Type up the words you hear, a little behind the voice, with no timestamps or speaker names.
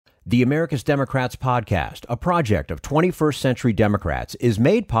The America's Democrats podcast, a project of 21st Century Democrats, is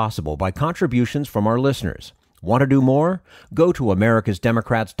made possible by contributions from our listeners. Want to do more? Go to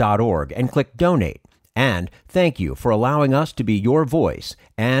americasdemocrats.org and click Donate. And thank you for allowing us to be your voice.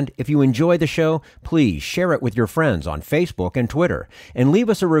 And if you enjoy the show, please share it with your friends on Facebook and Twitter, and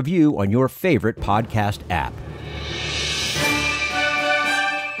leave us a review on your favorite podcast app.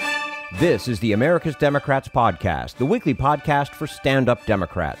 This is the America's Democrats podcast, the weekly podcast for stand-up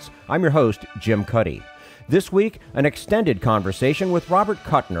Democrats. I'm your host, Jim Cuddy. This week, an extended conversation with Robert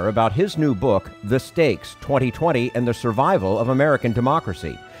Kutner about his new book, The Stakes, 2020 and the Survival of American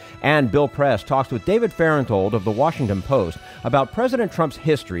Democracy. And Bill Press talks with David Fahrenthold of The Washington Post about President Trump's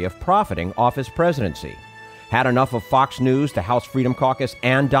history of profiting off his presidency. Had enough of Fox News, the House Freedom Caucus,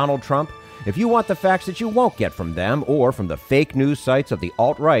 and Donald Trump? If you want the facts that you won't get from them or from the fake news sites of the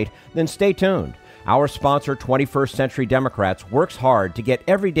alt-right, then stay tuned. Our sponsor, 21st Century Democrats, works hard to get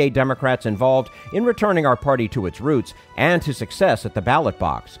everyday Democrats involved in returning our party to its roots and to success at the ballot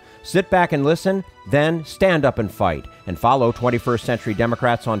box. Sit back and listen, then stand up and fight. And follow 21st Century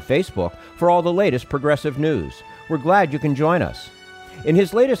Democrats on Facebook for all the latest progressive news. We're glad you can join us. In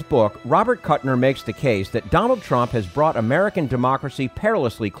his latest book, Robert Kuttner makes the case that Donald Trump has brought American democracy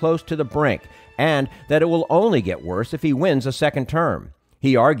perilously close to the brink, and that it will only get worse if he wins a second term.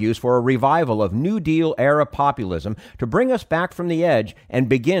 He argues for a revival of New Deal-era populism to bring us back from the edge and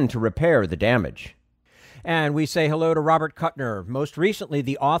begin to repair the damage. And we say hello to Robert Kuttner, most recently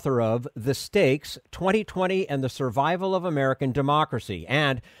the author of The Stakes, 2020 and the Survival of American Democracy,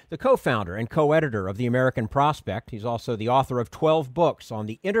 and the co-founder and co-editor of The American Prospect. He's also the author of 12 books on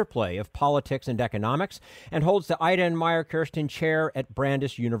the interplay of politics and economics, and holds the Ida and Meyer Kirsten Chair at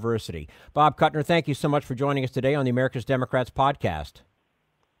Brandeis University. Bob Kuttner, thank you so much for joining us today on the America's Democrats podcast.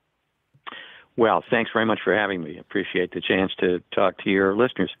 Well, thanks very much for having me. Appreciate the chance to talk to your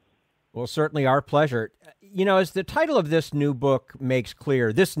listeners. Well, certainly our pleasure. You know, as the title of this new book makes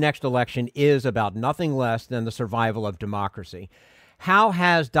clear, this next election is about nothing less than the survival of democracy. How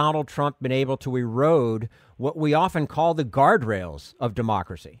has Donald Trump been able to erode what we often call the guardrails of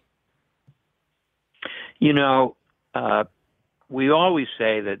democracy? You know, we always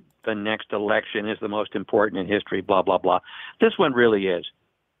say that the next election is the most important in history, blah, blah, blah. This one really is.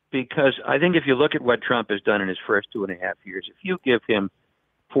 Because I think if you look at what Trump has done in his first 2.5 years, if you give him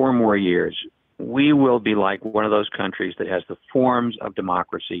 4 more years, we will be like one of those countries that has the forms of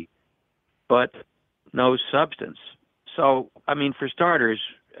democracy, but no substance. So, I mean, for starters,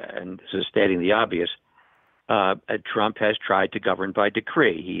 and this is stating the obvious, Trump has tried to govern by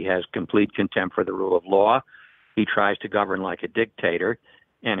decree. He has complete contempt for the rule of law. He tries to govern like a dictator.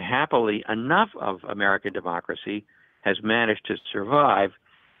 And happily, enough of American democracy has managed to survive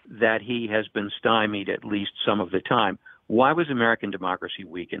that he has been stymied at least some of the time. Why was American democracy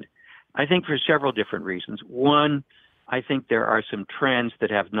weakened? I think for several different reasons. One, I think there are some trends that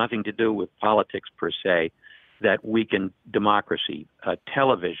have nothing to do with politics per se that weaken democracy.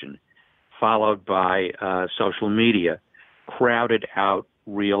 Television, followed by social media, crowded out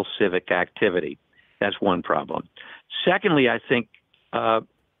real civic activity. That's one problem. Secondly, I think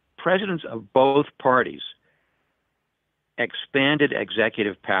presidents of both parties expanded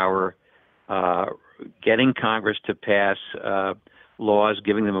executive power, getting Congress to pass laws,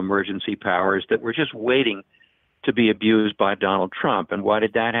 giving them emergency powers that were just waiting to be abused by Donald Trump. And why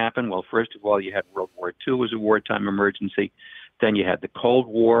did that happen? Well, first of all, you had World War II as a wartime emergency. Then you had the Cold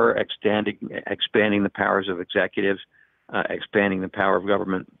War expanding the powers of executives, expanding the power of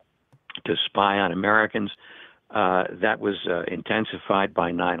government to spy on Americans. That was intensified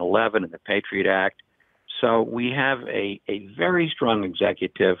by 9/11 and the Patriot Act. So we have a very strong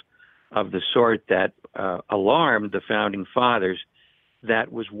executive of the sort that alarmed the founding fathers,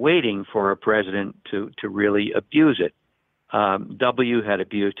 that was waiting for a president to really abuse it. W had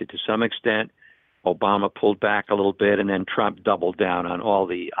abused it to some extent. Obama pulled back a little bit, and then Trump doubled down on all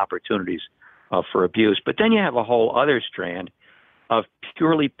the opportunities for abuse. But then you have a whole other strand of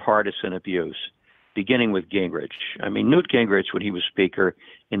purely partisan abuse, beginning with Gingrich. I mean, Newt Gingrich, when he was Speaker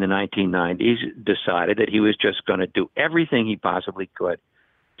in the 1990s, decided that he was just going to do everything he possibly could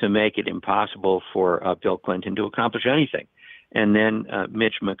to make it impossible for Bill Clinton to accomplish anything. And then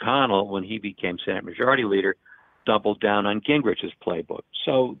Mitch McConnell, when he became Senate Majority Leader, doubled down on Gingrich's playbook.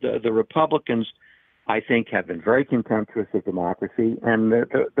 So the Republicans, I think, have been very contemptuous of democracy. And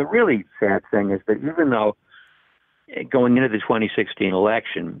the really sad thing is that even though going into the 2016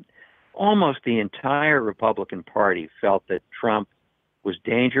 election, almost the entire Republican Party felt that Trump was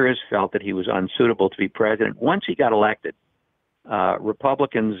dangerous, felt that he was unsuitable to be president. Once he got elected,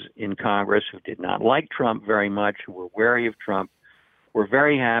 Republicans in Congress who did not like Trump very much, who were wary of Trump, were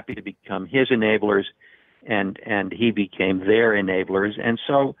very happy to become his enablers, and he became their enablers. And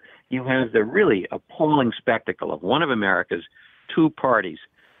so you have the really appalling spectacle of one of America's two parties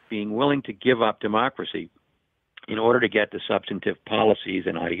being willing to give up democracy in order to get the substantive policies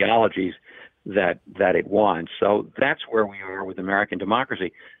and ideologies that it wants. So that's where we are with American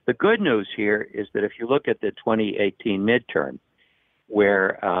democracy. The good news here is that if you look at the 2018 midterm,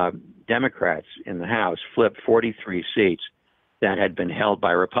 where Democrats in the House flipped 43 seats that had been held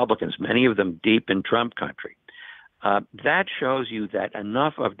by Republicans, many of them deep in Trump country, that shows you that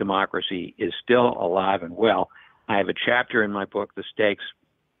enough of democracy is still alive and well. I have a chapter in my book, The Stakes,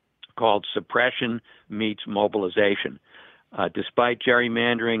 called Suppression Meets Mobilization. Despite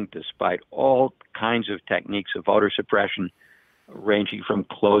gerrymandering, despite all kinds of techniques of voter suppression, ranging from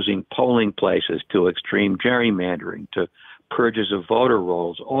closing polling places to extreme gerrymandering to purges of voter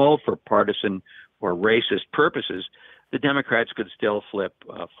rolls, all for partisan or racist purposes, the Democrats could still flip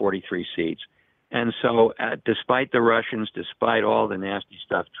 43 seats. And so despite the Russians, despite all the nasty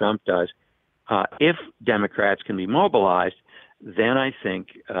stuff Trump does, if Democrats can be mobilized, then I think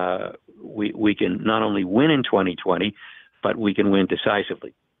we can not only win in 2020, but we can win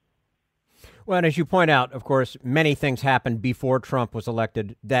decisively. Well, and as you point out, of course, many things happened before Trump was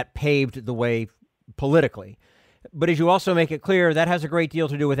elected that paved the way politically. But as you also make it clear, that has a great deal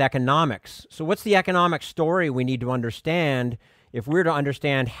to do with economics. So what's the economic story we need to understand if we're to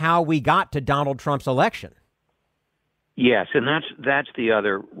understand how we got to Donald Trump's election? Yes, and that's the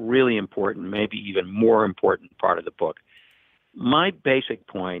other really important, maybe even more important part of the book. My basic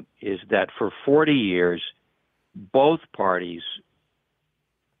point is that for 40 years, both parties,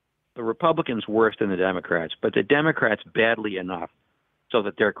 the Republicans worse than the Democrats, but the Democrats badly enough so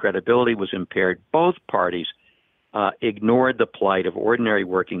that their credibility was impaired, both parties ignored the plight of ordinary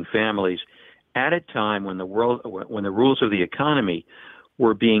working families at a time when the rules of the economy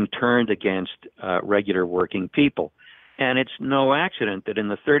were being turned against regular working people. And it's no accident that in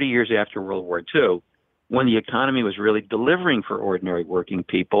the 30 years after World War II, when the economy was really delivering for ordinary working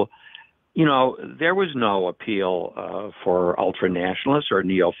people, you know, there was no appeal for ultra-nationalists or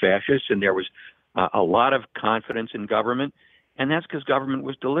neo-fascists, and there was a lot of confidence in government, and that's because government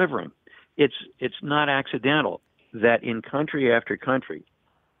was delivering. It's not accidental that in country after country,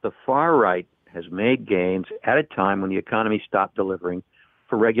 the far right has made gains at a time when the economy stopped delivering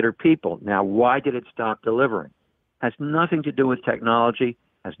for regular people. Now, why did it stop delivering? Has nothing to do with technology,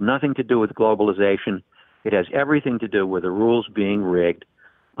 has nothing to do with globalization. It has everything to do with the rules being rigged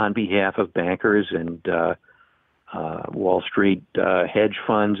on behalf of bankers and Wall Street hedge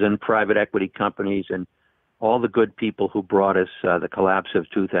funds and private equity companies and all the good people who brought us the collapse of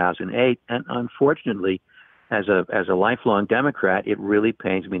 2008. And unfortunately, as a lifelong Democrat, it really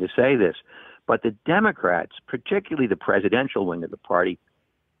pains me to say this, but the Democrats, particularly the presidential wing of the party,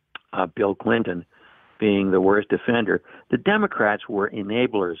 Bill Clinton being the worst offender, the Democrats were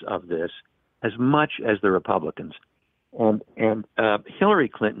enablers of this as much as the Republicans. And Hillary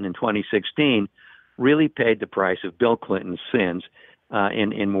Clinton in 2016 really paid the price of Bill Clinton's sins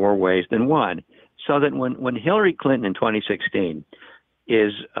in more ways than one. So that when Hillary Clinton in 2016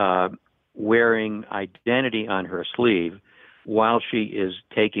 is wearing identity on her sleeve while she is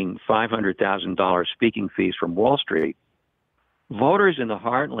taking $500,000 speaking fees from Wall Street, voters in the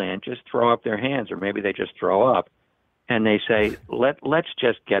heartland just throw up their hands, or maybe they just throw up, and they say, let's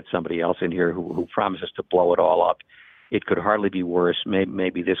just get somebody else in here who promises to blow it all up. It could hardly be worse.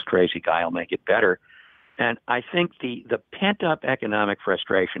 Maybe this crazy guy will make it better. And I think the pent-up economic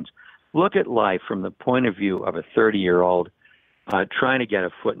frustrations, look at life from the point of view of a 30-year-old trying to get a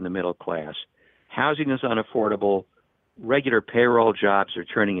foot in the middle class. Housing is unaffordable. Regular payroll jobs are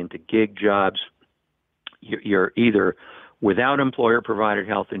turning into gig jobs. You're either without employer-provided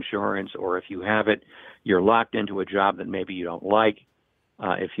health insurance, or if you have it, you're locked into a job that maybe you don't like.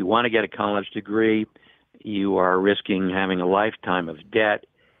 If you want to get a college degree, you are risking having a lifetime of debt.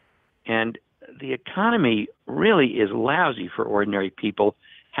 And the economy really is lousy for ordinary people,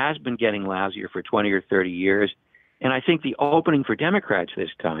 has been getting lousier for 20 or 30 years. And I think the opening for Democrats this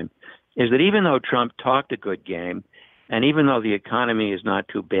time is that even though Trump talked a good game, and even though the economy is not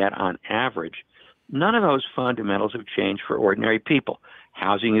too bad on average, none of those fundamentals have changed for ordinary people.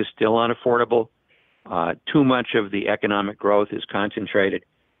 Housing is still unaffordable. Too much of the economic growth is concentrated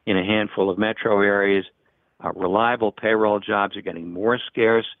in a handful of metro areas. Reliable payroll jobs are getting more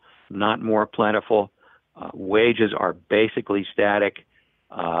scarce, not more plentiful. Wages are basically static.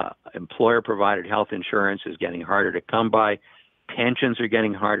 Employer-provided health insurance is getting harder to come by. Pensions are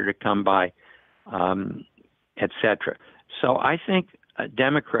getting harder to come by, et cetera. So I think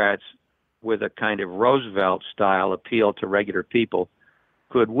Democrats, with a kind of Roosevelt-style appeal to regular people,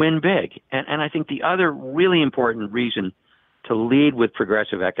 could win big. And I think the other really important reason to lead with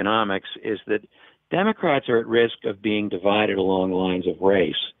progressive economics is that Democrats are at risk of being divided along lines of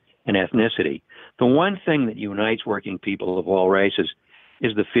race and ethnicity. The one thing that unites working people of all races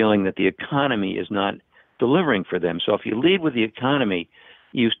is the feeling that the economy is not delivering for them. So if you lead with the economy,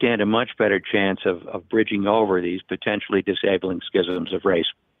 you stand a much better chance of bridging over these potentially disabling schisms of race.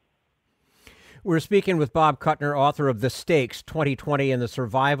 We're speaking with Bob Kuttner, author of The Stakes, 2020 and the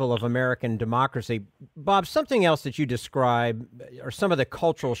Survival of American Democracy. Bob, something else that you describe are some of the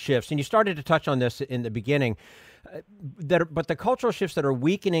cultural shifts, and you started to touch on this in the beginning, but the cultural shifts that are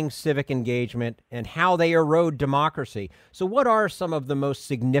weakening civic engagement and how they erode democracy. So what are some of the most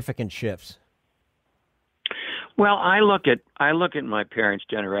significant shifts? Well, I look at my parents'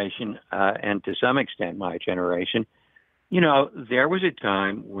 generation and to some extent my generation. You know, there was a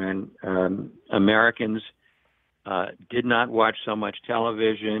time when Americans did not watch so much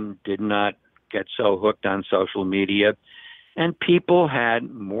television, did not get so hooked on social media, and people had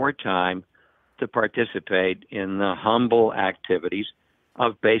more time to participate in the humble activities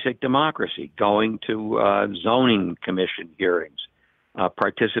of basic democracy, going to zoning commission hearings,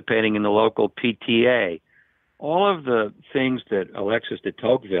 participating in the local PTA, all of the things that Alexis de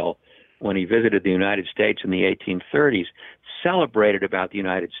Tocqueville, when he visited the United States in the 1830s, celebrated about the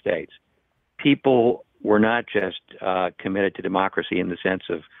United States. People were not just committed to democracy in the sense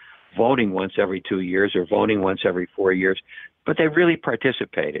of voting once every 2 years or voting once every 4 years, but they really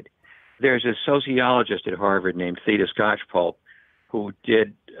participated. There's a sociologist at Harvard named Theda Skocpol who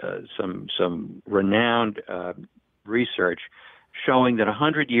did some renowned research showing that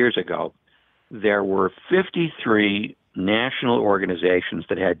 100 years ago, there were 53 national organizations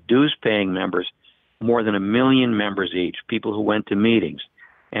that had dues-paying members, more than 1 million members each, people who went to meetings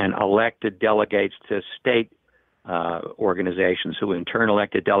and elected delegates to state organizations, who in turn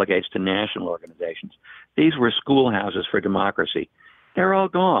elected delegates to national organizations. These were schoolhouses for democracy. They're all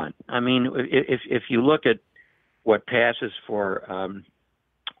gone. I mean, if you look at what passes for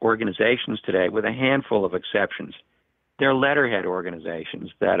organizations today, with a handful of exceptions, they're letterhead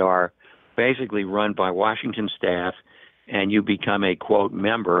organizations that are basically run by Washington staff, and you become a, quote,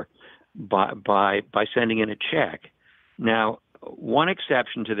 member by sending in a check. Now, one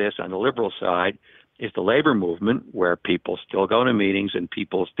exception to this on the liberal side is the labor movement, where people still go to meetings and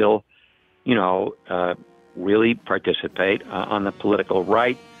people still, really participate on the political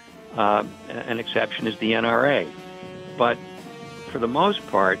right. An exception is the NRA. But for the most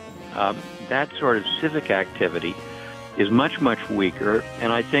part, that sort of civic activity is much, much weaker.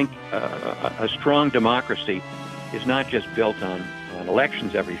 And I think a strong democracy is not just built on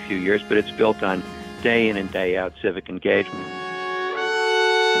elections every few years, but it's built on day in and day out civic engagement.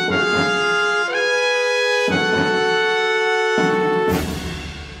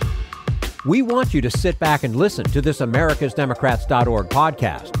 We want you to sit back and listen to this americasdemocrats.org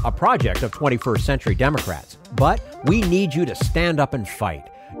podcast, a project of 21st Century Democrats. But we need you to stand up and fight.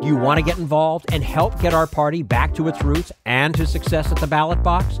 Do you want to get involved and help get our party back to its roots and to success at the ballot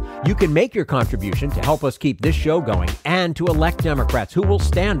box? You can make your contribution to help us keep this show going and to elect Democrats who will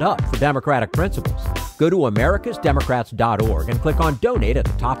stand up for democratic principles. Go to americasdemocrats.org and click on Donate at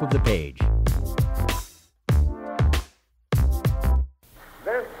the top of the page.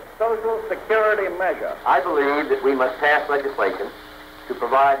 This Social Security measure, I believe that we must pass legislation to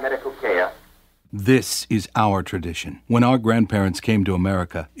provide medical care. This is our tradition. When our grandparents came to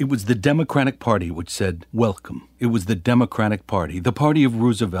America, it was the Democratic Party which said, welcome. It was the Democratic Party, the party of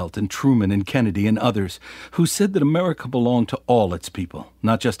Roosevelt and Truman and Kennedy and others, who said that America belonged to all its people,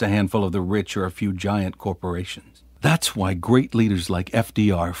 not just a handful of the rich or a few giant corporations. That's why great leaders like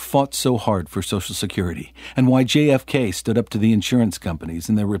FDR fought so hard for Social Security, and why JFK stood up to the insurance companies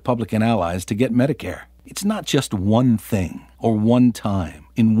and their Republican allies to get Medicare. It's not just one thing, or one time,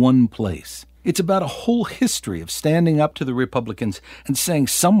 in one place. It's about a whole history of standing up to the Republicans and saying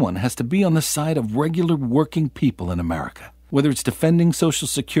someone has to be on the side of regular working people in America, whether it's defending Social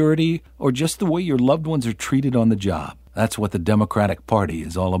Security or just the way your loved ones are treated on the job. That's what the Democratic Party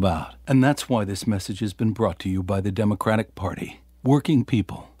is all about. And that's why this message has been brought to you by the Democratic Party. Working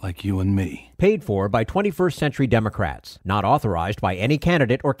people like you and me. Paid for by 21st Century Democrats. Not authorized by any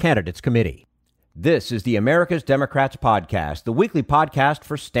candidate or candidates committee. This is the America's Democrats podcast, the weekly podcast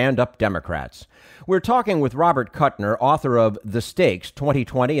for stand-up Democrats. We're talking with Robert Kuttner, author of The Stakes,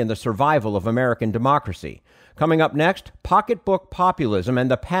 2020 and the Survival of American Democracy. Coming up next, pocketbook populism and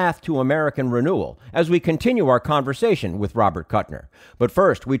the path to American renewal, as we continue our conversation with Robert Kuttner. But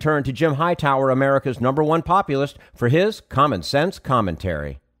first, we turn to Jim Hightower, America's #1 populist, for his common sense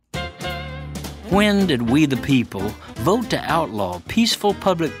commentary. When did we the people vote to outlaw peaceful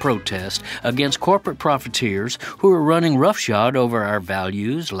public protest against corporate profiteers who are running roughshod over our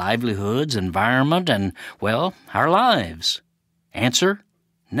values, livelihoods, environment, and, well, our lives? Answer: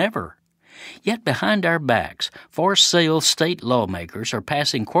 never. Yet behind our backs, for-sale state lawmakers are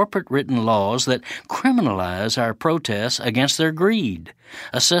passing corporate-written laws that criminalize our protests against their greed,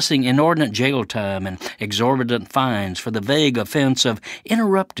 assessing inordinate jail time and exorbitant fines for the vague offense of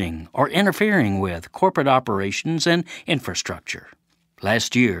interrupting or interfering with corporate operations and infrastructure.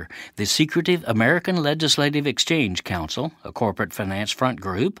 Last year, the secretive American Legislative Exchange Council, a corporate finance front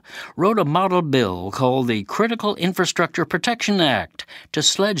group, wrote a model bill called the Critical Infrastructure Protection Act to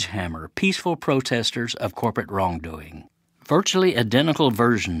sledgehammer peaceful protesters of corporate wrongdoing. Virtually identical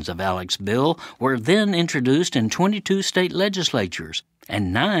versions of Alec's bill were then introduced in 22 state legislatures,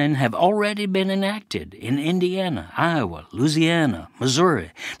 and 9 have already been enacted in Indiana, Iowa, Louisiana, Missouri,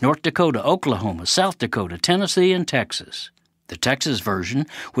 North Dakota, Oklahoma, South Dakota, Tennessee, and Texas. The Texas version,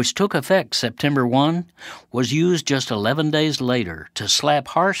 which took effect September 1, was used just 11 days later to slap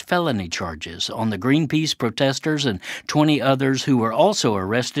harsh felony charges on the Greenpeace protesters and 20 others who were also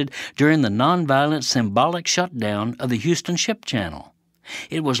arrested during the nonviolent symbolic shutdown of the Houston Ship Channel.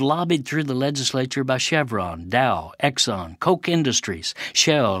 It was lobbied through the legislature by Chevron, Dow, Exxon, Koch Industries,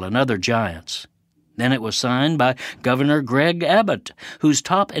 Shell, and other giants. Then it was signed by Governor Greg Abbott, whose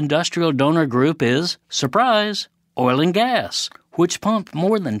top industrial donor group is, surprise, oil and gas, which pumped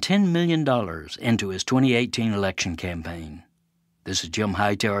more than $10 million into his 2018 election campaign. This is Jim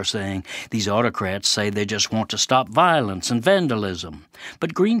Hightower saying these autocrats say they just want to stop violence and vandalism,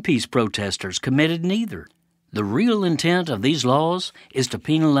 but Greenpeace protesters committed neither. The real intent of these laws is to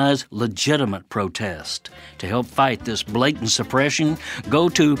penalize legitimate protest. To help fight this blatant suppression, go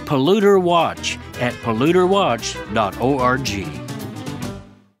to Polluter Watch at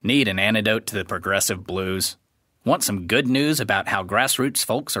polluterwatch.org. Need an antidote to the progressive blues? Want some good news about how grassroots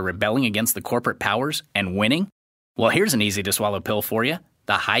folks are rebelling against the corporate powers and winning? Well, here's an easy-to-swallow pill for you,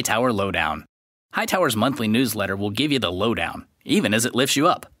 the Hightower Lowdown. Hightower's monthly newsletter will give you the lowdown, even as it lifts you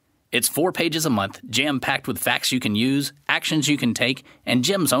up. It's 4 pages a month, jam-packed with facts you can use, actions you can take, and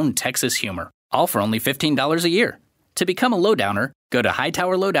Jim's own Texas humor, all for only $15 a year. To become a lowdowner, go to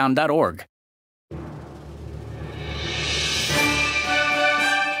hightowerlowdown.org.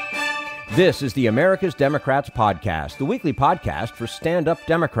 This is the America's Democrats Podcast, the weekly podcast for stand-up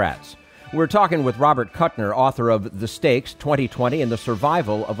Democrats. We're talking with Robert Kutner, author of The Stakes, 2020 and the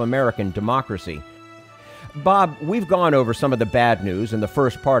Survival of American Democracy. Bob, we've gone over some of the bad news in the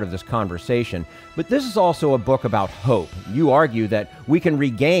first part of this conversation, but this is also a book about hope. You argue that we can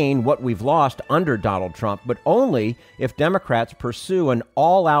regain what we've lost under Donald Trump, but only if Democrats pursue an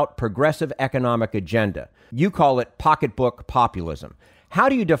all-out progressive economic agenda. You call it pocketbook populism. How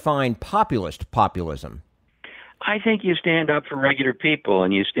do you define populist populism? I think you stand up for regular people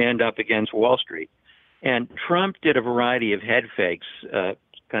and you stand up against Wall Street. And Trump did a variety of head fakes,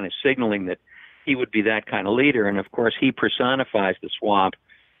 kind of signaling that he would be that kind of leader. And of course, he personifies the swamp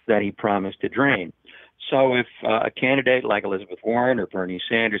that he promised to drain. So if a candidate like Elizabeth Warren or Bernie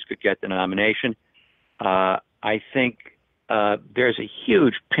Sanders could get the nomination, I think there's a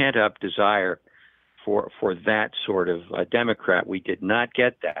huge pent-up desire for that sort of Democrat. We did not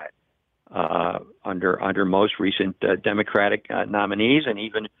get that under most recent Democratic nominees and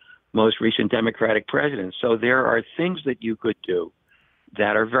even most recent Democratic presidents. So there are things that you could do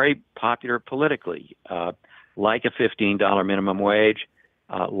that are very popular politically, like a $15 minimum wage,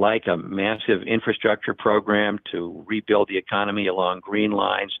 like a massive infrastructure program to rebuild the economy along green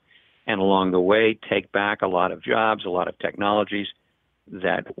lines, and along the way take back a lot of jobs, a lot of technologies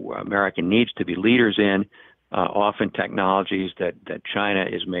that America needs to be leaders in, often technologies that China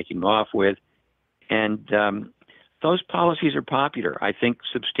is making off with. And those policies are popular. I think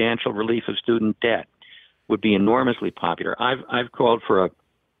substantial relief of student debt would be enormously popular. I've called for a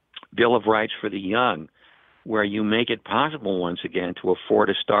Bill of Rights for the young, where you make it possible once again to afford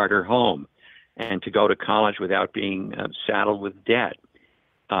a starter home and to go to college without being saddled with debt.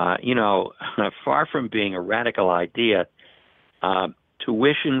 Far from being a radical idea,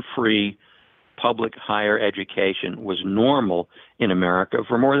 tuition-free public higher education was normal in America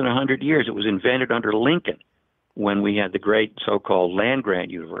for more than 100 years. It was invented under Lincoln when we had the great so-called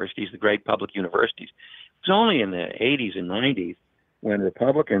land-grant universities, the great public universities. It was only in the 80s and 90s when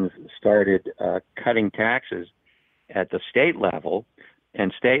Republicans started cutting taxes at the state level,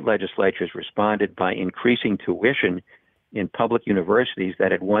 and state legislatures responded by increasing tuition in public universities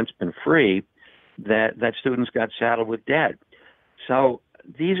that had once been free, that students got saddled with debt. So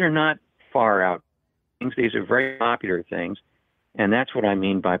these are not far out things. These are very popular things. And that's what I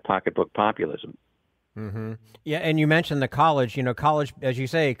mean by pocketbook populism. Mm-hmm. Yeah, and you mentioned the college. College, as you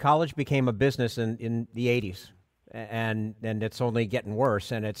say, college became a business in the 80s. And it's only getting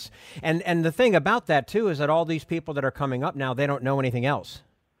worse. And the thing about that, too, is that all these people that are coming up now, they don't know anything else.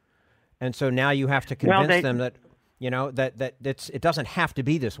 And so now you have to convince them that, it doesn't have to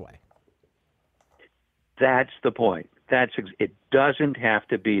be this way. That's the point. It doesn't have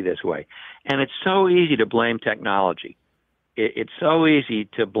to be this way. And it's so easy to blame technology. It's so easy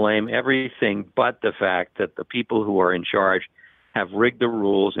to blame everything but the fact that the people who are in charge have rigged the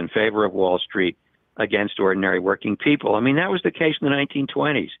rules in favor of Wall Street against ordinary working people. I mean, that was the case in the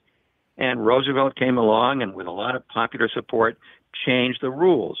 1920s. And Roosevelt came along and with a lot of popular support changed the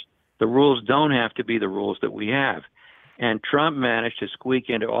rules. The rules don't have to be the rules that we have. And Trump managed to squeak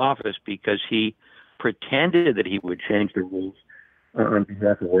into office because he pretended that he would change the rules on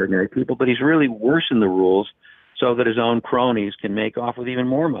behalf of ordinary people, but he's really worsened the rules so that his own cronies can make off with even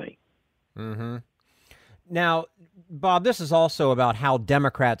more money. Mm-hmm. Now, Bob, this is also about how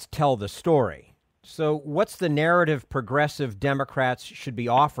Democrats tell the story. So what's the narrative progressive Democrats should be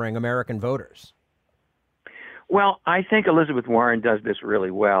offering American voters? Well, I think Elizabeth Warren does this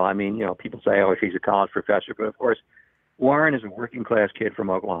really well. I mean, people say, oh, she's a college professor, but of course, Warren is a working class kid from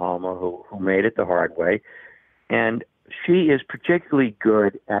Oklahoma who made it the hard way. And she is particularly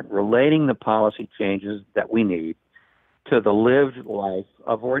good at relating the policy changes that we need to the lived life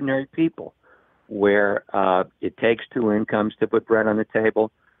of ordinary people, where it takes two incomes to put bread on the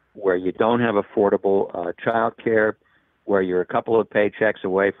table, where you don't have affordable child care, where you're a couple of paychecks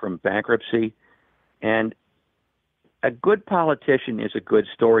away from bankruptcy. And a good politician is a good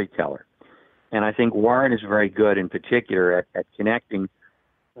storyteller. And I think Warren is very good in particular at connecting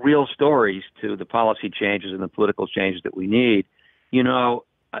real stories to the policy changes and the political changes that we need.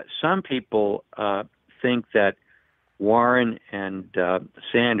 Some people think that Warren and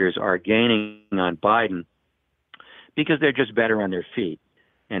Sanders are gaining on Biden because they're just better on their feet.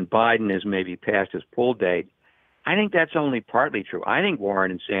 And Biden is maybe past his pull date. I think that's only partly true. I think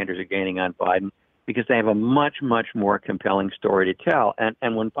Warren and Sanders are gaining on Biden because they have a much, much more compelling story to tell.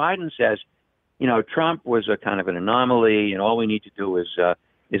 And when Biden says, Trump was a kind of an anomaly and all we need to do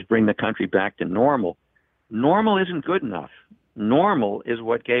is bring the country back to normal, normal isn't good enough. Normal is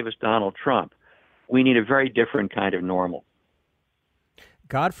what gave us Donald Trump. We need a very different kind of normal.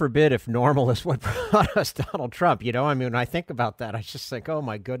 God forbid if normal is what brought us Donald Trump. When I think about that, I just think, oh,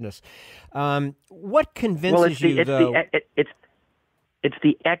 my goodness. What convinces you, though? It's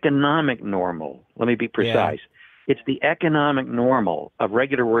the economic normal. Let me be precise. Yeah. It's the economic normal of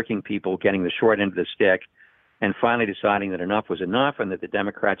regular working people getting the short end of the stick and finally deciding that enough was enough and that the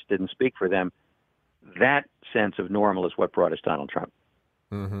Democrats didn't speak for them. That sense of normal is what brought us Donald Trump.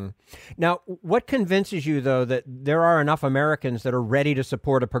 Mm-hmm. Now, what convinces you, though, that there are enough Americans that are ready to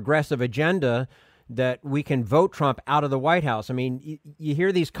support a progressive agenda that we can vote Trump out of the White House? I mean, you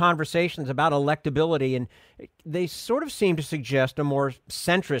hear these conversations about electability, and they sort of seem to suggest a more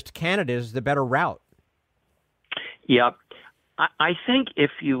centrist candidate is the better route. Yeah. I think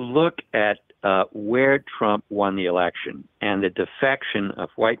if you look at where Trump won the election and the defection of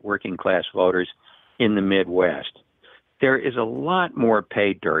white working class voters in the Midwest, there is a lot more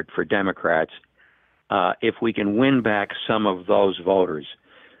pay dirt for Democrats if we can win back some of those voters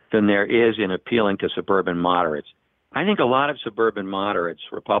than there is in appealing to suburban moderates. I think a lot of suburban moderates,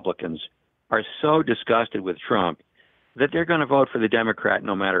 Republicans, are so disgusted with Trump that they're going to vote for the Democrat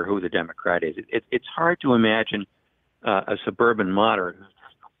no matter who the Democrat is. It's hard to imagine a suburban moderate who's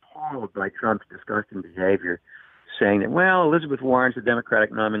just appalled by Trump's disgusting behavior saying that, well, Elizabeth Warren's the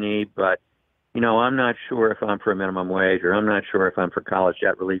Democratic nominee, but I'm not sure if I'm for a minimum wage or I'm not sure if I'm for college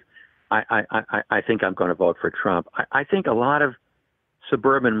debt relief. I think I'm going to vote for Trump. I think a lot of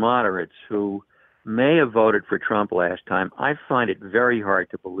suburban moderates who may have voted for Trump last time, I find it very hard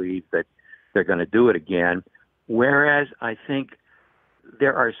to believe that they're going to do it again. Whereas I think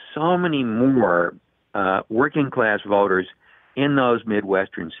there are so many more working class voters in those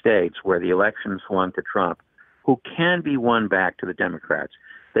Midwestern states where the election swung to Trump who can be won back to the Democrats.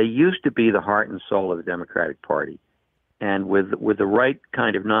 They used to be the heart and soul of the Democratic Party. And with the right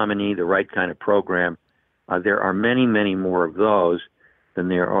kind of nominee, the right kind of program, there are many, many more of those than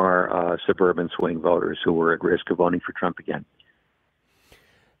there are suburban swing voters who were at risk of voting for Trump again.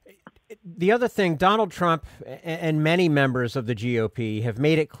 The other thing, Donald Trump and many members of the GOP have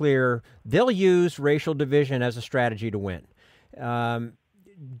made it clear they'll use racial division as a strategy to win.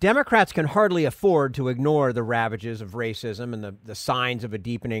 Democrats can hardly afford to ignore the ravages of racism and the signs of a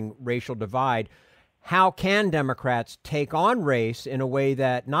deepening racial divide. How can Democrats take on race in a way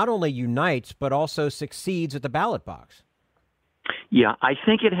that not only unites but also succeeds at the ballot box? Yeah, I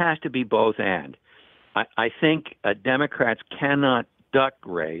think it has to be both and. I think Democrats cannot duck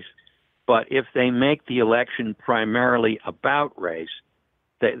race, but if they make the election primarily about race,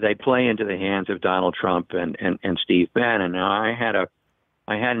 they play into the hands of Donald Trump and Steve Bannon. Now, I had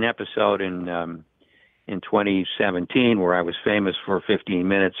an episode in 2017 where I was famous for 15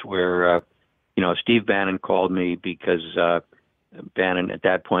 minutes, where Steve Bannon called me because Bannon at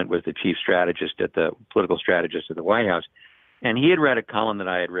that point was the chief political strategist at the White House, and he had read a column that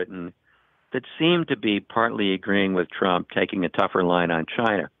I had written that seemed to be partly agreeing with Trump, taking a tougher line on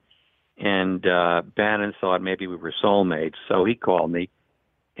China. And Bannon thought maybe we were soulmates, so he called me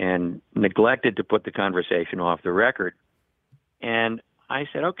and neglected to put the conversation off the record. And I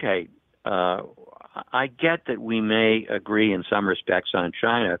said, okay, I get that we may agree in some respects on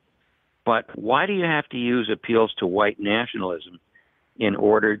China, but why do you have to use appeals to white nationalism in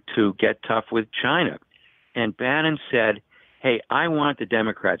order to get tough with China? And Bannon said, hey, I want the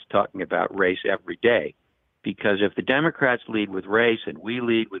Democrats talking about race every day, because if the Democrats lead with race and we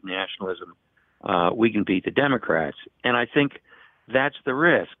lead with nationalism, we can beat the Democrats. And I think that's the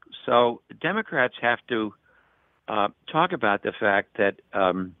risk. So Democrats have to talk about the fact that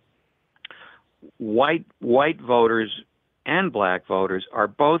white voters and black voters are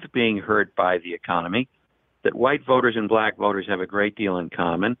both being hurt by the economy, that white voters and black voters have a great deal in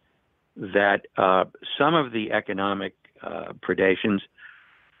common, that some of the economic predations,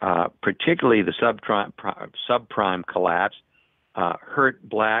 particularly the subprime collapse, hurt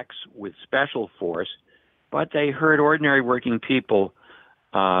blacks with special force, but they hurt ordinary working people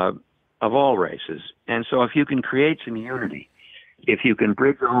of all races. And so if you can create some unity, if you can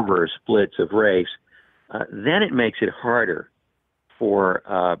bridge over splits of race, then it makes it harder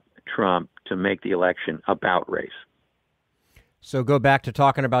for Trump to make the election about race. So go back to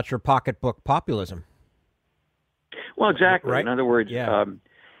talking about your pocketbook populism. Well, exactly. Right? In other words, yeah.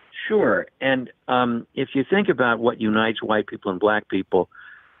 Sure. And if you think about what unites white people and black people,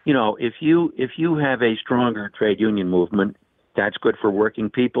 if you have a stronger trade union movement, that's good for working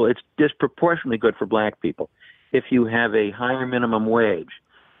people. It's disproportionately good for black people. If you have a higher minimum wage,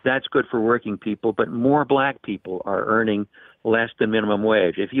 that's good for working people, but more black people are earning less than minimum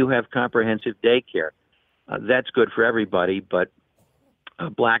wage. If you have comprehensive daycare, that's good for everybody, but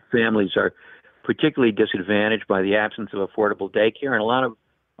black families are particularly disadvantaged by the absence of affordable daycare, and a lot of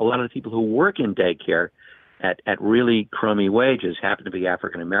the people who work in daycare at really crummy wages happen to be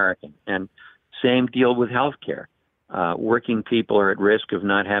African American. And same deal with health care. Working people are at risk of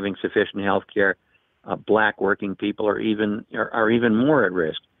not having sufficient health care. Black working people are even more at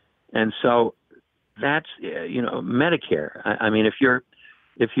risk. And so that's Medicare. I mean, if you're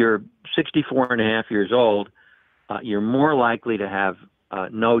 64 and a half years old, you're more likely to have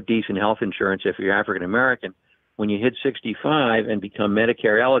no decent health insurance if you're African American. When you hit 65 and become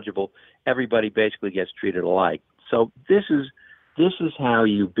Medicare eligible, everybody basically gets treated alike. So this is how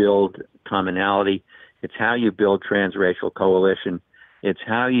you build commonality. It's how you build transracial coalition. It's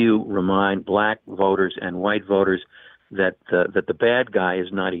how you remind black voters and white voters that the bad guy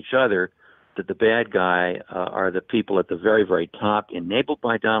is not each other, that the bad guy are the people at the very, very top, enabled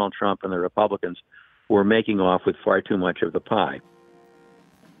by Donald Trump and the Republicans, who are making off with far too much of the pie.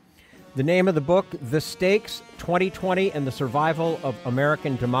 The name of the book, The Stakes, 2020 and the Survival of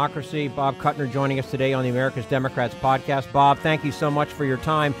American Democracy. Bob Kuttner joining us today on the America's Democrats podcast. Bob, thank you so much for your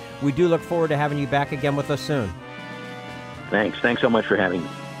time. We do look forward to having you back again with us soon. Thanks. Thanks so much for having me.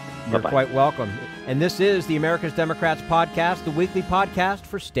 You're Bye-bye. quite welcome. And this is the America's Democrats podcast, the weekly podcast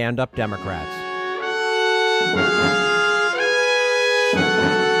for stand-up Democrats.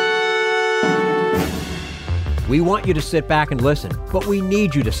 We want you to sit back and listen, but we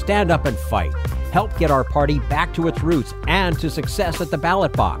need you to stand up and fight. Help get our party back to its roots and to success at the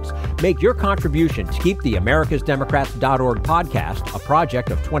ballot box. Make your contribution to keep the americasdemocrats.org podcast, a project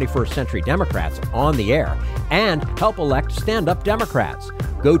of 21st Century Democrats, on the air, and help elect stand-up Democrats.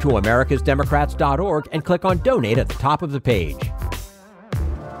 Go to americasdemocrats.org and click on Donate at the top of the page.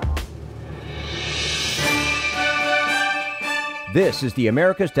 This is the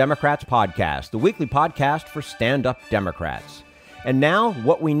America's Democrats podcast, the weekly podcast for stand-up Democrats. And now,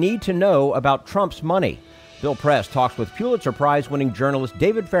 what we need to know about Trump's money. Bill Press talks with Pulitzer Prize-winning journalist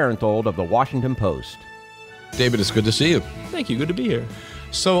David Fahrenthold of The Washington Post. David, it's good to see you. Thank you. Good to be here.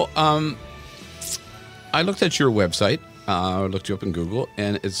 So, I looked at your website. I looked you up in Google,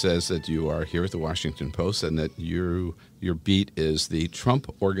 and it says that you are here at The Washington Post and that your beat is the Trump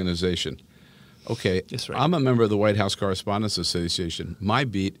Organization. Okay, That's right. I'm a member of the White House Correspondents Association. My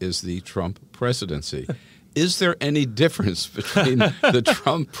beat is the Trump presidency. Is there any difference between the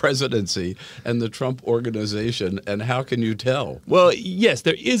Trump presidency and the Trump organization, and how can you tell? Well, yes,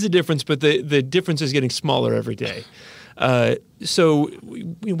 there is a difference, but the difference is getting smaller every day. So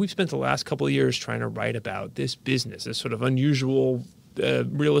we've spent the last couple of years trying to write about this business, this sort of unusual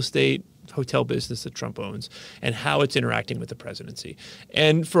real estate hotel business that Trump owns, and how it's interacting with the presidency.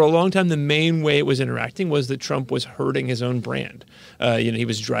 And for a long time, the main way it was interacting was that Trump was hurting his own brand. He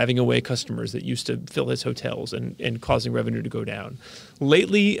was driving away customers that used to fill his hotels and causing revenue to go down.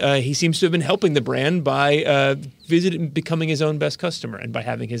 Lately, he seems to have been helping the brand by becoming his own best customer and by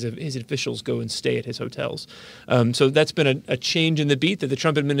having his officials go and stay at his hotels. So that's been a change in the beat that the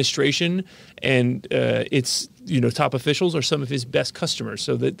Trump administration and its top officials are some of his best customers.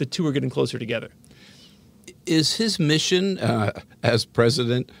 So that the two are getting closer together. Is his mission as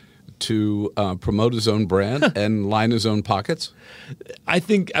president to promote his own brand and line his own pockets? I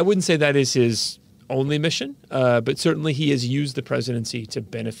wouldn't say that is his only mission, but certainly he has used the presidency to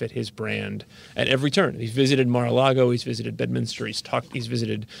benefit his brand at every turn. He's visited Mar-a-Lago, he's visited Bedminster, he's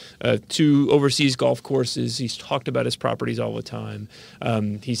visited 2 overseas golf courses, he's talked about his properties all the time.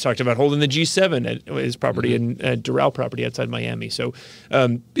 He's talked about holding the G7 at his property in Doral property outside Miami. So,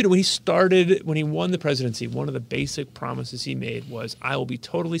 when he won the presidency, one of the basic promises he made was, I will be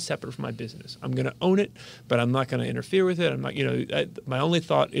totally separate from my business. I'm going to own it, but I'm not going to interfere with it. I'm not, my only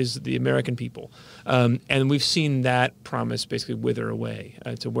thought is the American people. And we've seen that promise basically wither away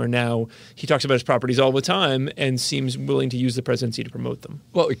to where now he talks about his properties all the time and seems willing to use the presidency to promote them.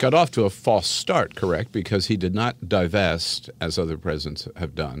 Well, it got off to a false start, correct? Because he did not divest, as other presidents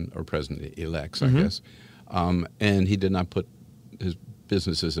have done, or president-elects, I guess, and he did not put his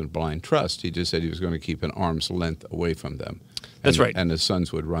businesses in blind trust. He just said he was going to keep an arm's length away from them. That's right. And his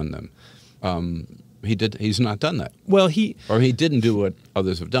sons would run them. He's not done that. Well, he didn't do what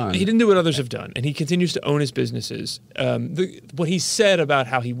others have done. He didn't do what others have done, and he continues to own his businesses. What he said about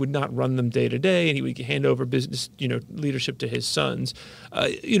how he would not run them day to day, and he would hand over business, leadership to his sons.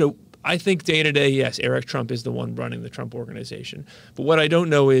 I think day to day, yes, Eric Trump is the one running the Trump organization. But what I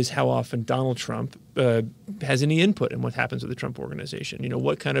don't know is how often Donald Trump has any input in what happens with the Trump organization.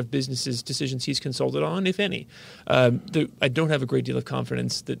 What kind of decisions he's consulted on, if any. I don't have a great deal of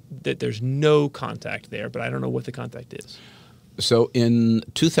confidence that there's no contact there, but I don't know what the contact is. So in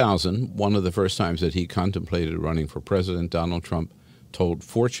 2000, one of the first times that he contemplated running for president, Donald Trump told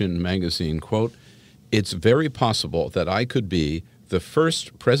Fortune magazine, quote, "It's very possible that I could be the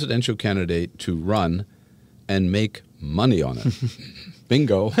first presidential candidate to run and make money on it."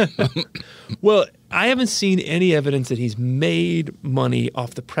 Bingo. Well, I haven't seen any evidence that he's made money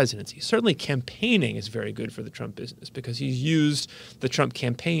off the presidency. Certainly campaigning is very good for the Trump business because he's used the Trump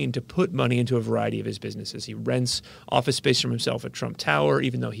campaign to put money into a variety of his businesses. He rents office space from himself at Trump Tower,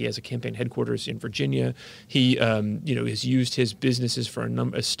 even though he has a campaign headquarters in Virginia. He has used his businesses for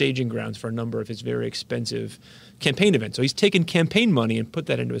as staging grounds for a number of his very expensive campaign events. So he's taken campaign money and put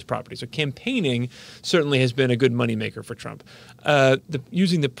that into his property. So campaigning certainly has been a good moneymaker for Trump.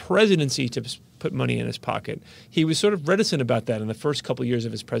 Using the presidency to put money in his pocket, he was sort of reticent about that in the first couple of years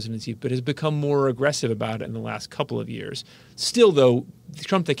of his presidency, but has become more aggressive about it in the last couple of years. Still, though,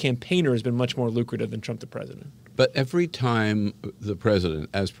 Trump the campaigner has been much more lucrative than Trump the president. But every time the president,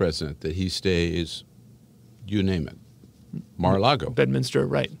 as president, that he stays, you name it, Mar-a-Lago. Bedminster,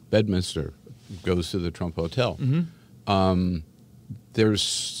 right. Bedminster goes to the Trump Hotel.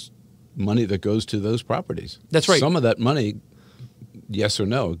 There's money that goes to those properties. That's right. Some of that money, yes or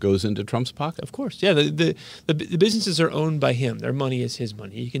no, goes into Trump's pocket. Of course. Yeah, the businesses are owned by him. Their money is his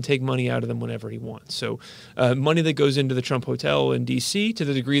money. He can take money out of them whenever he wants. So money that goes into the Trump Hotel in D.C., to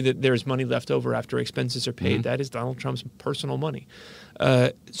the degree that there's money left over after expenses are paid, that is Donald Trump's personal money.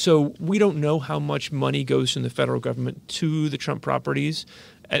 So we don't know how much money goes from the federal government to the Trump properties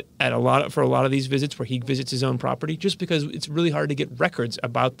for a lot of these visits where he visits his own property, just because it's really hard to get records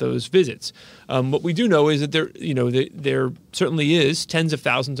about those visits. What we do know is that there certainly is tens of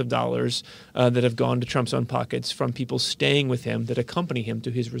thousands of dollars that have gone to Trump's own pockets from people staying with him that accompany him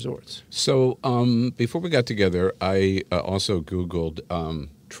to his resorts. So before we got together, I also Googled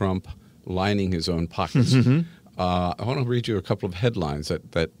Trump lining his own pockets. I want to read you a couple of headlines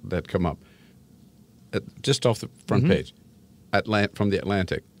that come up just off the front page. From the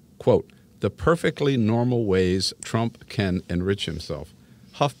Atlantic, quote, "The perfectly normal ways Trump can enrich himself."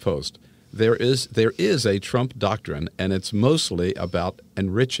 HuffPost, there is a Trump doctrine, and it's mostly about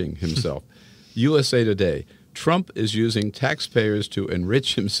enriching himself. USA Today, Trump is using taxpayers to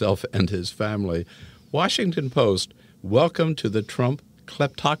enrich himself and his family. Washington Post, welcome to the Trump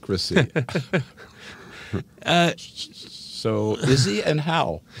kleptocracy. So is he, and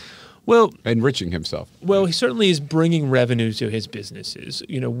how? Well, enriching himself. Well, he certainly is bringing revenue to his businesses.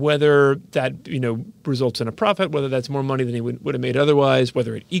 Whether that results in a profit, whether that's more money than he would have made otherwise,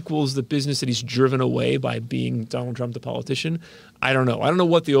 whether it equals the business that he's driven away by being Donald Trump the politician, I don't know. I don't know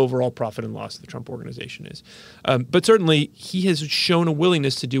what the overall profit and loss of the Trump organization is. But certainly he has shown a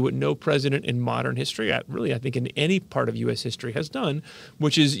willingness to do what no president in modern history, really I think in any part of U.S. history, has done,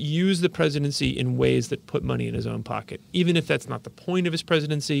 which is use the presidency in ways that put money in his own pocket. Even if that's not the point of his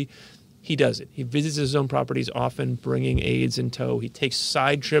presidency, he does it. He visits his own properties often, bringing aides in tow. He takes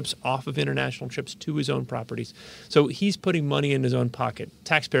side trips off of international trips to his own properties. So he's putting money in his own pocket,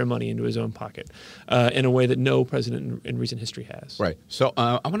 taxpayer money into his own pocket, in a way that no president in recent history has. Right. So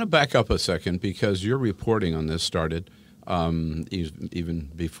I want to back up a second because your reporting on this started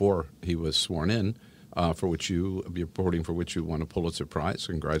even before he was sworn in, for which you won a Pulitzer Prize.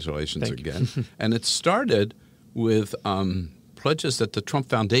 Congratulations again. And it started with pledges that the Trump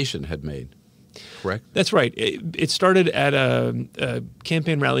Foundation had made, correct? That's right. It started at a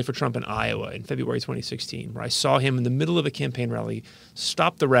campaign rally for Trump in Iowa in February 2016, where I saw him in the middle of a campaign rally,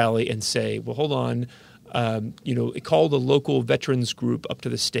 stop the rally and say, well, hold on. It called a local veterans group up to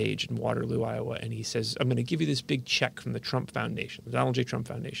the stage in Waterloo, Iowa, and he says, I'm going to give you this big check from the Trump Foundation, the Donald J. Trump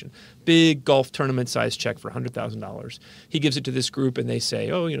Foundation, big golf tournament-sized check for $100,000. He gives it to this group, and they say,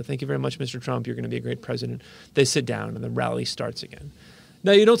 thank you very much, Mr. Trump. You're going to be a great president. They sit down, and the rally starts again.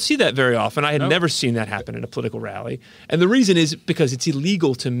 Now, you don't see that very often. I had never seen that happen in a political rally. And the reason is because it's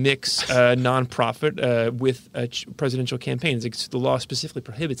illegal to mix nonprofit with presidential campaigns. The law specifically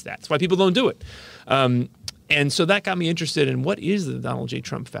prohibits that. That's why people don't do it. And so that got me interested in what is the Donald J.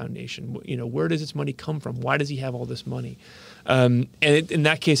 Trump Foundation? Where does its money come from? Why does he have all this money? And in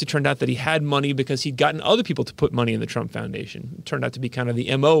that case, it turned out that he had money because he'd gotten other people to put money in the Trump Foundation. It turned out to be kind of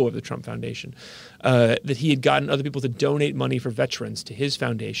the MO of the Trump Foundation, that he had gotten other people to donate money for veterans to his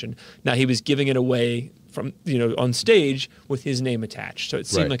foundation. Now he was giving it away from on stage with his name attached, so it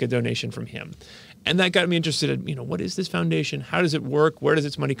seemed like a donation from him. And that got me interested in, what is this foundation? How does it work? Where does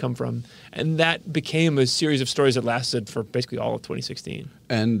its money come from? And that became a series of stories that lasted for basically all of 2016.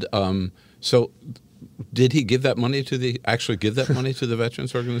 And so did he give that money to the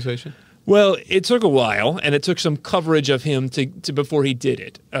Veterans Organization? Well, it took a while, and it took some coverage of him to before he did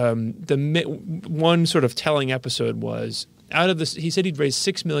it. One sort of telling episode was, out of this, he said he'd raised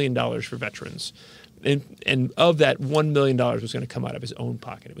 $6 million for veterans. And of that, $1 million was going to come out of his own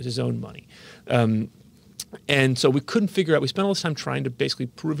pocket. It was his own money. And so we couldn't figure out – we spent all this time trying to basically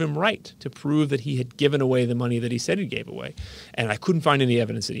prove him right, to prove that he had given away the money that he said he gave away. And I couldn't find any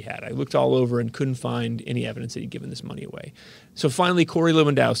evidence that he had. I looked all over and couldn't find any evidence that he'd given this money away. So finally, Corey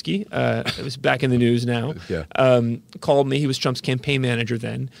Lewandowski, it was back in the news now, called me. He was Trump's campaign manager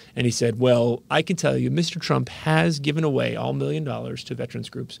then. And he said, well, I can tell you Mr. Trump has given away all $1 million to veterans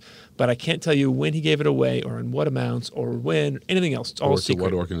groups, but I can't tell you when he gave it away or in what amounts or when, anything else. It's all secret. Or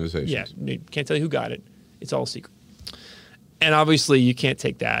to what organizations. Yeah, can't tell you who got it. It's all secret. And obviously you can't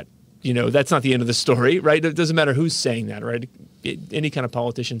take that. That's not the end of the story, right? It doesn't matter who's saying that, right? Any kind of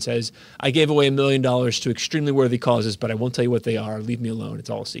politician says, I gave away $1 million to extremely worthy causes, but I won't tell you what they are. Leave me alone.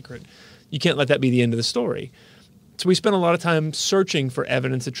 It's all a secret. You can't let that be the end of the story. So we spent a lot of time searching for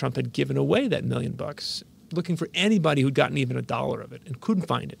evidence that Trump had given away that $1 million, looking for anybody who'd gotten even $1 of it and couldn't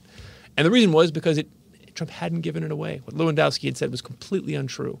find it. And the reason was because Trump hadn't given it away. What Lewandowski had said was completely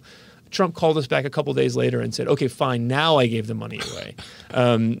untrue. Trump called us back a couple days later and said, okay, fine, now I gave the money away.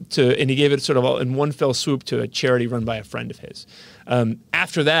 And he gave it sort of all in one fell swoop to a charity run by a friend of his.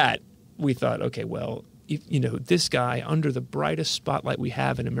 After that, we thought, okay, well, this guy, under the brightest spotlight we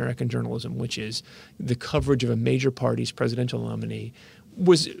have in American journalism, which is the coverage of a major party's presidential nominee,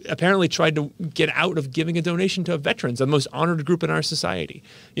 was apparently tried to get out of giving a donation to veterans, the most honored group in our society.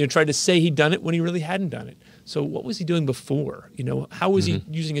 Tried to say he'd done it when he really hadn't done it. So what was he doing before? How was he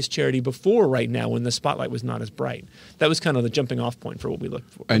using his charity before right now when the spotlight was not as bright? That was kind of the jumping off point for what we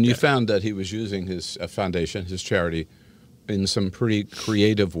looked for. And you found that he was using his foundation, his charity, in some pretty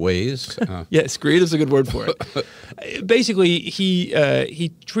creative ways. Yes, creative is a good word for it. Basically,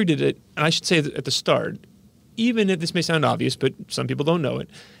 he treated it, and I should say at the start, even if this may sound obvious, but some people don't know it,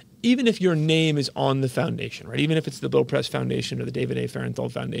 even if your name is on the foundation, right? Even if it's the Bill Press Foundation or the David A.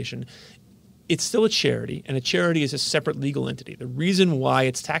 Fahrenthold Foundation, it's still a charity, and a charity is a separate legal entity. The reason why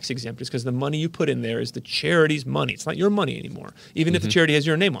it's tax exempt is because the money you put in there is the charity's money. It's not your money anymore, even if the charity has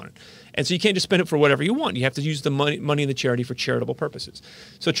your name on it. And so you can't just spend it for whatever you want. You have to use the money in the charity for charitable purposes.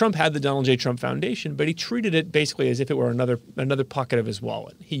 So Trump had the Donald J. Trump Foundation, but he treated it basically as if it were another pocket of his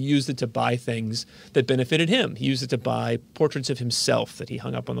wallet. He used it to buy things that benefited him. He used it to buy portraits of himself that he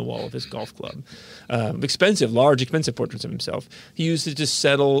hung up on the wall of his golf club. Large, expensive portraits of himself. He used it to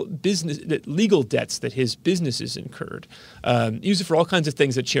settle legal debts that his businesses incurred. He used it for all kinds of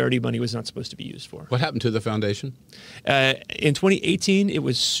things that charity money was not supposed to be used for. What happened to the foundation? In 2018, it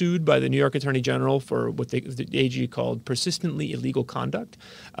was sued by the New York Attorney General for what the AG called persistently illegal conduct.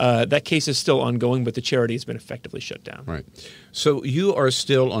 That case is still ongoing, but the charity has been effectively shut down. Right. So you are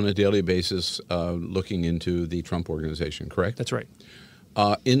still on a daily basis looking into the Trump Organization, correct? That's right.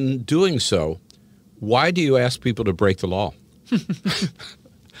 In doing so, why do you ask people to break the law?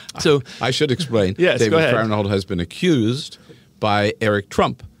 So I should explain. Yes, David go ahead. Fahrenthold has been accused by Eric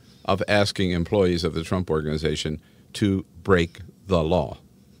Trump of asking employees of the Trump Organization to break the law.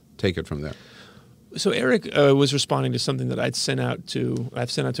 Take it from there. So Eric was responding to something that I've sent out to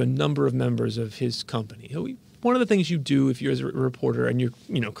a number of members of his company. One of the things you do if you're as a reporter and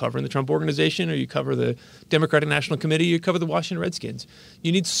you're covering the Trump Organization, or you cover the Democratic National Committee, you cover the Washington Redskins,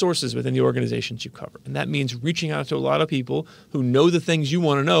 you need sources within the organizations you cover. And that means reaching out to a lot of people who know the things you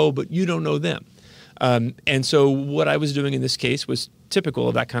want to know, but you don't know them. And so what I was doing in this case was typical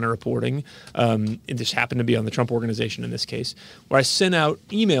of that kind of reporting. It just happened to be on the Trump Organization in this case, where I sent out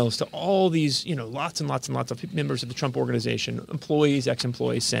emails to all these, lots and lots and lots of members of the Trump Organization, employees,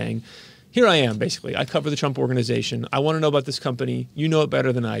 ex-employees, saying, here I am, basically. I cover the Trump Organization. I want to know about this company. You know it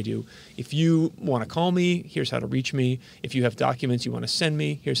better than I do. If you want to call me, here's how to reach me. If you have documents you want to send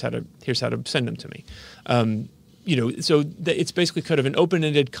me, here's how to send them to me. So it's basically kind of an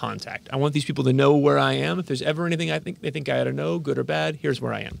open-ended contact. I want these people to know where I am. If there's ever anything they think I ought to know, good or bad, here's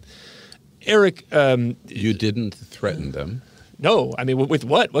where I am. Eric, you didn't threaten them. No, I mean, with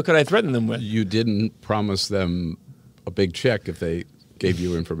what? What could I threaten them with? You didn't promise them a big check if they gave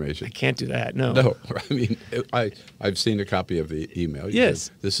you information. I can't do that. No. No, I mean, I've seen a copy of the email. Yes.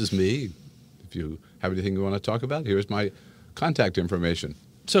 Said, this is me. If you have anything you want to talk about, here's my contact information.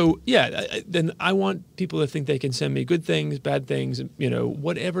 So, then I want people to think they can send me good things, bad things,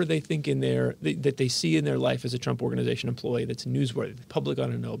 whatever they think that they see in their life as a Trump Organization employee that's newsworthy, the public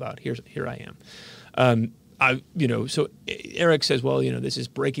ought to know about. Here I am. So Eric says, well, this is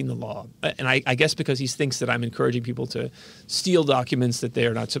breaking the law. And I guess because he thinks that I'm encouraging people to steal documents that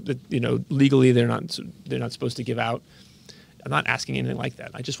they're not, legally they're not supposed to give out. I'm not asking anything like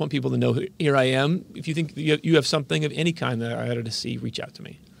that. I just want people to know, here I am. If you think you have something of any kind that I ought to see, reach out to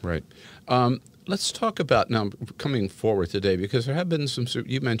me. Right. Let's talk about now coming forward today, because there have been some,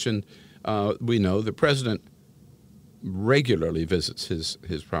 you mentioned, we know the president regularly visits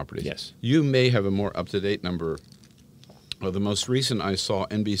his properties. Yes. You may have a more up-to-date number. Well, the most recent I saw,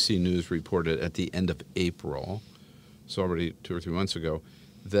 NBC News reported at the end of April, so already 2 or 3 months ago,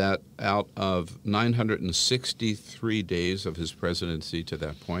 that out of 963 days of his presidency to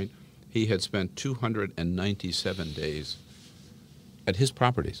that point, he had spent 297 days at his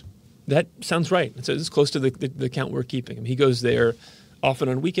properties. That sounds right. So it's close to the count we're keeping. I mean, he goes there often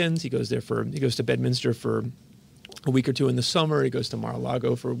on weekends. He goes to Bedminster for a week or two in the summer. He goes to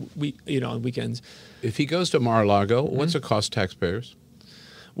Mar-a-Lago for on weekends. If he goes to Mar-a-Lago, what's it cost taxpayers?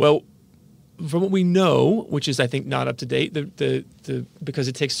 Well, from what we know, which is I think not up to date, because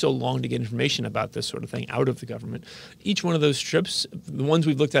it takes so long to get information about this sort of thing out of the government. Each one of those trips, the ones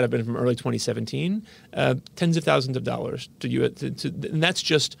we've looked at have been from early 2017, tens of thousands of dollars and that's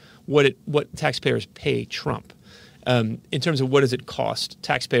just what taxpayers pay Trump. In terms of what does it cost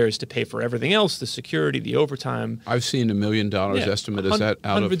taxpayers to pay for everything else, the security, the overtime. I've seen $1 million estimate. Is that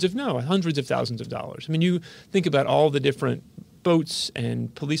out hundreds of thousands of dollars. I mean, you think about all the different boats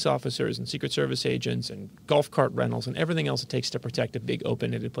and police officers and Secret Service agents and golf cart rentals and everything else it takes to protect a big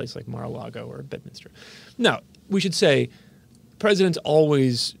open-ended place like Mar-a-Lago or Bedminster. Now, we should say presidents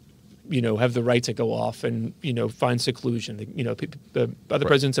always, have the right to go off and, find seclusion. Other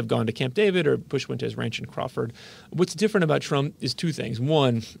presidents have gone to Camp David, or Bush went to his ranch in Crawford. What's different about Trump is two things.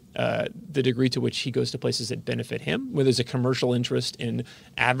 One, the degree to which he goes to places that benefit him, where there's a commercial interest in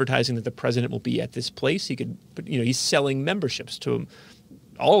advertising that the president will be at this place. He's selling memberships to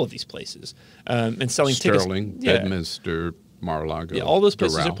all of these places and selling tickets. Sterling, Bedminster, Mar-a-Lago. Yeah, all those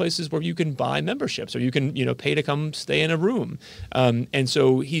places Doral. are places where you can buy memberships, or you can, pay to come stay in a room. And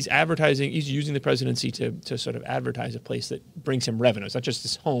so he's using the presidency to sort of advertise a place that brings him revenue. It's not just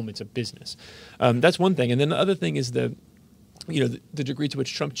his home, it's a business. That's one thing. And then the other thing is the degree to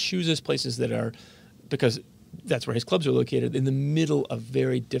which Trump chooses places that are, because that's where his clubs are located, in the middle of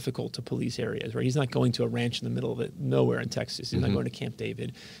very difficult to police areas, right? He's not going to a ranch in the middle of nowhere in Texas. He's not going to Camp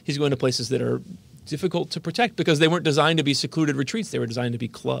David. He's going to places that are difficult to protect because they weren't designed to be secluded retreats. They were designed to be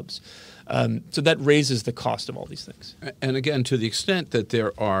clubs. So that raises the cost of all these things. And again, to the extent that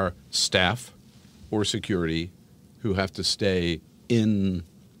there are staff or security who have to stay in,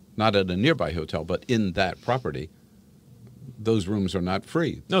 not at a nearby hotel, but in that property, those rooms are not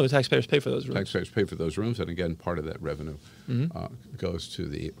free. No, the taxpayers pay for those rooms. Taxpayers pay for those rooms, and again, part of that revenue goes to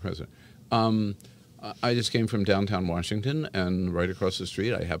the president. I just came from downtown Washington, and right across the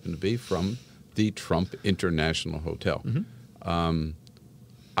street, I happen to be from the Trump International Hotel.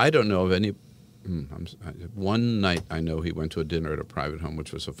 I don't know of any. One night, I know he went to a dinner at a private home,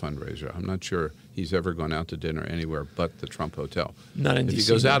 which was a fundraiser. I'm not sure he's ever gone out to dinner anywhere but the Trump Hotel. Not in If DC, he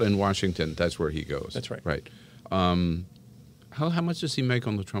goes out in Washington, that's where he goes. That's right. Right. How much does he make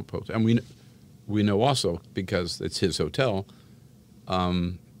on the Trump hotel? And we know also, because it's his hotel,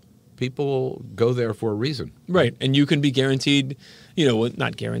 people go there for a reason. Right, and you can be guaranteed,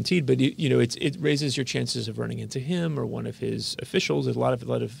 not guaranteed, but it raises your chances of running into him or one of his officials. There's a lot of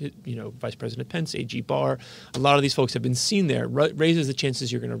Vice President Pence, AG Barr. A lot of these folks have been seen there. Raises the chances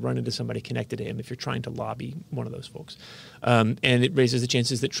you're going to run into somebody connected to him if you're trying to lobby one of those folks, and it raises the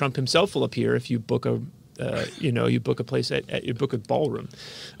chances that Trump himself will appear if you book a you book a place you book a ballroom.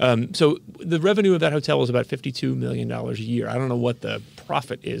 So the revenue of that hotel is about $52 million a year. I don't know what the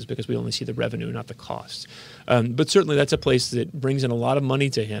profit is because we only see the revenue, not the costs. But certainly that's a place that brings in a lot of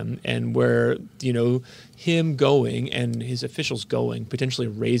money to him, and where him going and his officials going potentially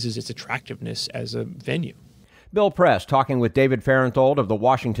raises its attractiveness as a venue. Bill Press talking with David Fahrenthold of the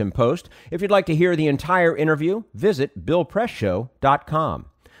Washington Post. If you'd like to hear the entire interview, visit BillPressShow.com.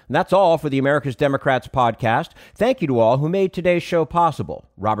 And that's all for the America's Democrats podcast. Thank you to all who made today's show possible,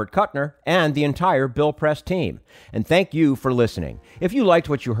 Robert Kuttner and the entire Bill Press team. And thank you for listening. If you liked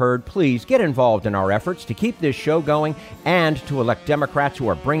what you heard, please get involved in our efforts to keep this show going and to elect Democrats who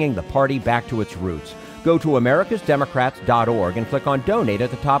are bringing the party back to its roots. Go to americasdemocrats.org and click on Donate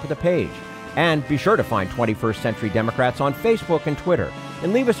at the top of the page. And be sure to find 21st Century Democrats on Facebook and Twitter.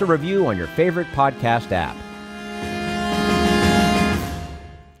 And leave us a review on your favorite podcast app.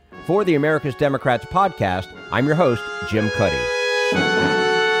 For the America's Democrats podcast, I'm your host, Jim Cuddy.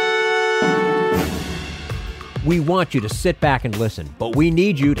 We want you to sit back and listen, but we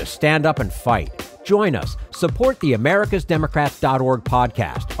need you to stand up and fight. Join us. Support the americasdemocrats.org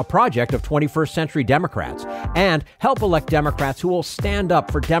podcast, a project of 21st Century Democrats, and help elect Democrats who will stand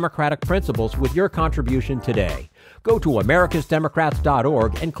up for democratic principles with your contribution today. Go to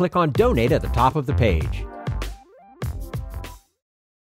americasdemocrats.org and click on Donate at the top of the page.